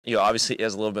Obviously he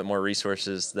has a little bit more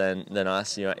resources than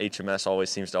us. HMS always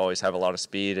seems to always have a lot of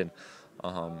speed, and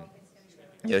um,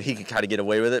 he can kind of get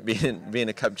away with it being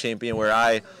a Cup champion. Where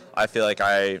I feel like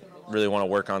I really want to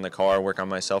work on the car, work on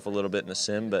myself a little bit in the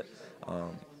sim. But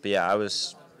yeah,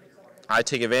 I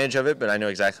take advantage of it, but I know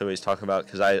exactly what he's talking about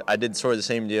because I did sort of the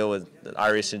same deal with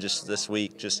iRacing just this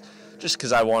week, just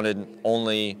because I wanted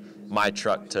only my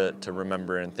truck to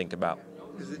remember and think about.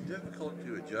 Is it difficult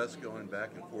to adjust going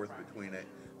back and forth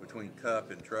between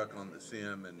Cup and truck on the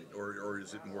sim, or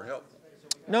is it more helpful?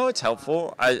 No, it's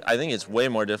helpful. I think it's way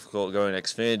more difficult going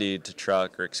Xfinity to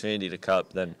truck or Xfinity to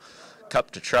Cup than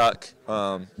Cup to truck.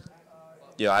 I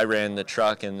ran the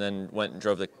truck and then went and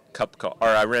drove the Cup car, or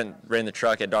I ran the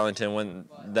truck at Darlington,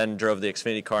 then drove the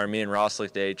Xfinity car. Me and Ross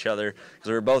looked at each other because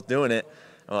we were both doing it.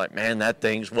 I'm like, man, that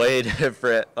thing's way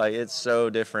different. Like, it's so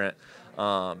different.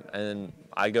 And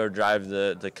I go drive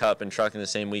the Cup and truck in the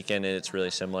same weekend, and it's really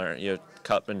similar.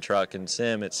 Cup and truck and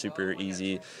sim, it's super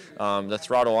easy. The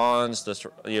throttle ons,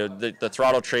 the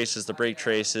throttle traces, the brake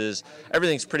traces,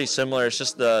 everything's pretty similar. It's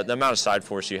just the amount of side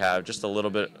force you have, just a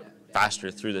little bit faster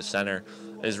through the center,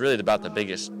 is really about the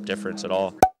biggest difference at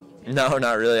all. No,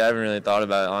 not really. I haven't really thought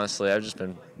about it, honestly. I've just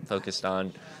been focused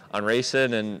on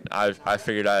racing, and I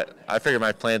figured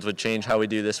my plans would change how we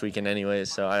do this weekend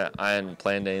anyways, so I hadn't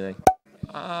planned anything.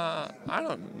 I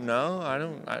don't know.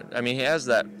 I mean, he has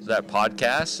that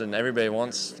podcast, and everybody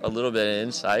wants a little bit of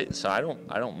insight, so I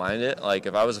don't mind it. Like,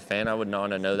 if I was a fan, I would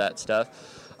want to know that stuff.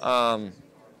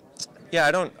 Yeah,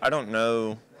 I don't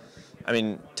know. I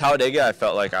mean, Talladega, I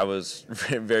felt like I was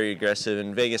very aggressive,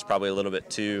 and Vegas probably a little bit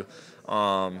too.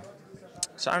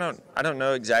 So I don't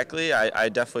know exactly. I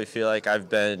definitely feel like I've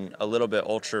been a little bit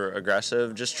ultra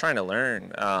aggressive, just trying to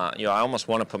learn. I almost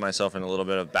want to put myself in a little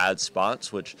bit of bad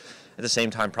spots, which at the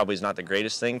same time probably is not the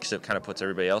greatest thing because it kind of puts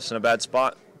everybody else in a bad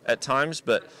spot at times.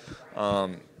 But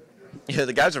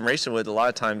the guys I'm racing with, a lot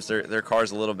of times their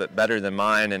car's a little bit better than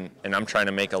mine, and I'm trying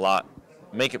to make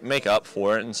up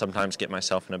for it, and sometimes get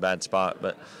myself in a bad spot.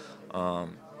 But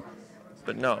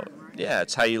no, yeah,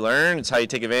 it's how you learn. It's how you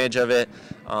take advantage of it.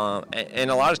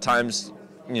 And a lot of times,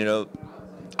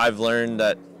 I've learned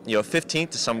that 15th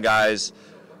to some guys,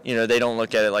 they don't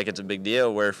look at it like it's a big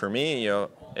deal. Where for me,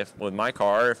 if with my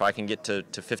car, if I can get to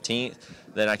 15th,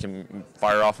 then I can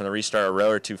fire off in the restart a row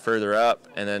or two further up,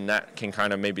 and then that can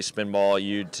kind of maybe spinball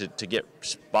you to get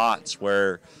spots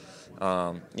where,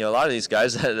 a lot of these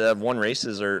guys that have won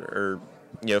races are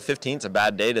 15th's a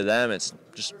bad day to them. It's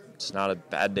not a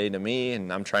bad day to me,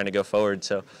 and I'm trying to go forward.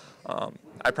 So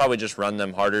I probably just run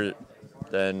them harder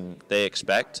than they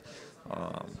expect,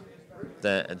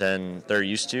 than they're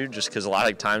used to, just because a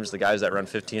lot of times the guys that run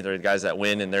 15th are the guys that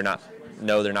win, and they're not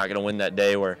going to win that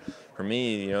day, where for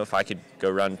me, if I could go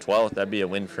run 12th, that'd be a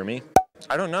win for me.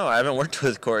 I don't know. I haven't worked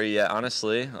with Corey yet,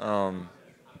 honestly.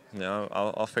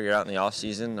 I'll figure it out in the off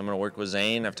season. I'm going to work with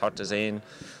Zane. I've talked to Zane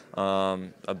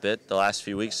a bit the last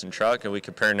few weeks in truck, and we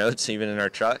compare notes even in our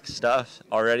truck stuff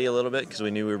already a little bit because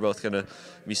we knew we were both going to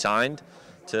be signed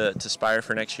to Spire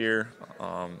for next year.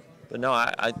 But no,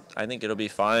 I think it'll be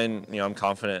fine. I'm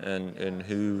confident in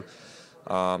who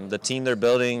the team they're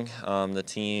building, the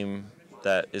team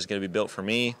that is going to be built for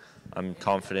me. I'm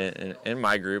confident in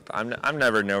my group. I'm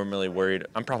never normally worried.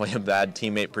 I'm probably a bad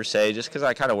teammate per se, just because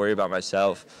I kind of worry about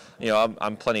myself.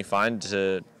 I'm plenty fine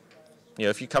to,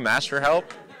 if you come ask for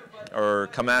help or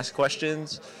come ask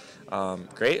questions,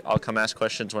 great. I'll come ask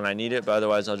questions when I need it, but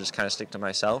otherwise I'll just kind of stick to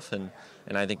myself, and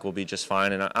I think we'll be just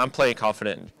fine. And I'm plenty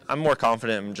confident. I'm more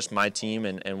confident in just my team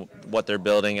and what they're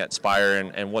building at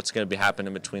Spire and what's going to be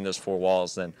happening between those four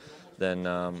walls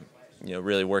than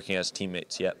really working as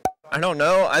teammates yet. I don't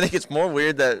know. I think it's more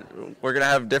weird that we're going to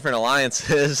have different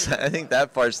alliances. I think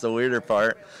that part's the weirder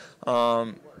part.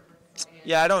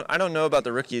 Yeah, I don't know about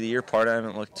the Rookie of the Year part. I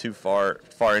haven't looked too far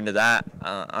into that.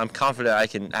 I'm confident I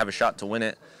can have a shot to win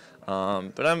it.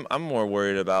 But I'm more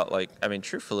worried about,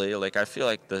 truthfully, I feel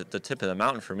like the tip of the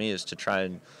mountain for me is to try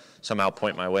and somehow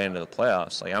point my way into the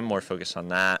playoffs. I'm more focused on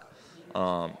that.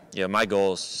 My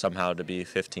goal is somehow to be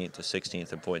 15th to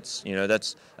 16th in points.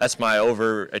 That's my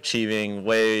overachieving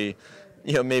way,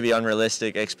 maybe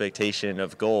unrealistic expectation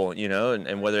of goal,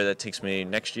 and whether that takes me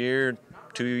next year,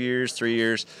 2 years, 3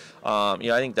 years, I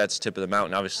think that's tip of the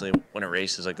mountain. Obviously, win a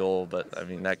race is a goal, but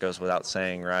that goes without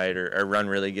saying, right? Or run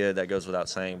really good, that goes without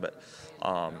saying. But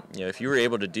if you were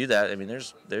able to do that,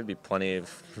 there'd be plenty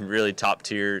of really top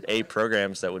tier A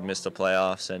programs that would miss the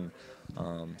playoffs, and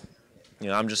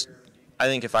I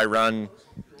think if I run,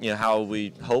 how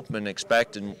we hope and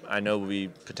expect, and I know we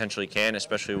potentially can,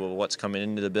 especially with what's coming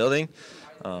into the building,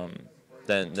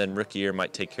 then rookie year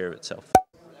might take care of itself.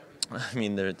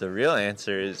 The real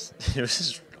answer is it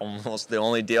was almost the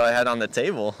only deal I had on the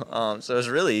table. So it was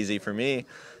really easy for me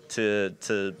to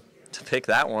pick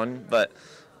that one. But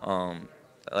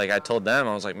like I told them,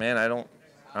 I was like, man, I don't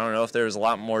know if there was a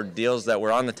lot more deals that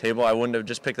were on the table. I wouldn't have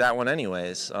just picked that one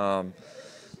anyways. I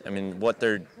mean,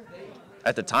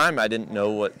 at the time, I didn't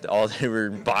know what all they were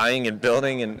buying and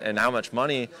building and how much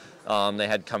money they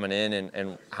had coming in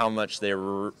and how much they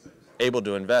were able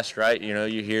to invest, right? You know,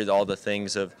 you hear all the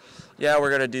things of, yeah, we're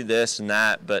going to do this and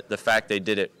that, but the fact they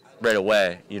did it right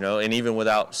away, you know, and even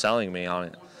without selling me on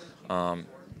it,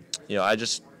 you know,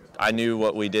 I knew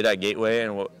what we did at Gateway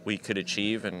and what we could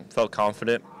achieve and felt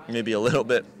confident, maybe a little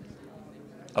bit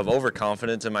of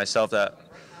overconfidence in myself that,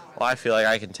 well, I feel like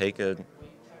I can take a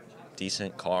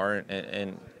decent car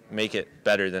and make it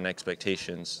better than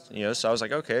expectations, you know. So I was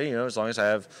like, okay, you know, as long as I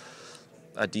have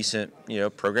a decent, you know,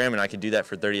 program and I could do that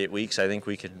for 38 weeks, I think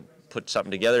we could put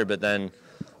something together. But then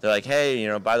they're like, hey, you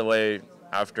know, by the way,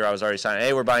 after I was already signed,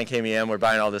 hey, we're buying KBM, we're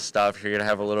buying all this stuff, you're going to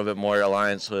have a little bit more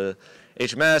alliance with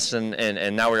HMS,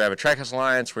 and now we're going to have a Trackhouse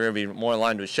alliance, we're going to be more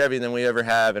aligned with Chevy than we ever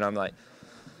have. And I'm like,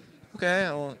 okay,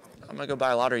 well, I'm going to go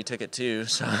buy a lottery ticket too,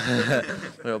 so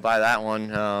we'll buy that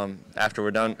one after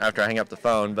we're done, after I hang up the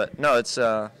phone. But no, it's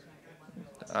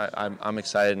I'm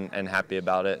excited and happy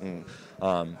about it, and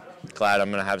glad I'm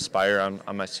going to have Spire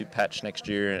on my suit patch next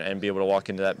year and be able to walk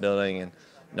into that building. And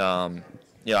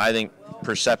you know, I think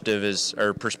perspective is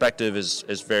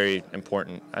very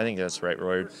important. I think that's the right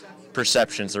word.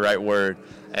 Perception's the right word,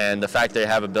 and the fact they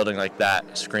have a building like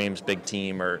that screams big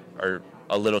team or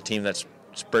a little team that's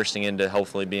bursting into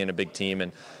hopefully being a big team.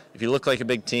 And if you look like a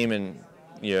big team, and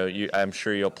you know, I'm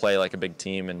sure you'll play like a big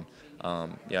team, and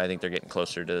yeah, I think they're getting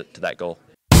closer to that goal.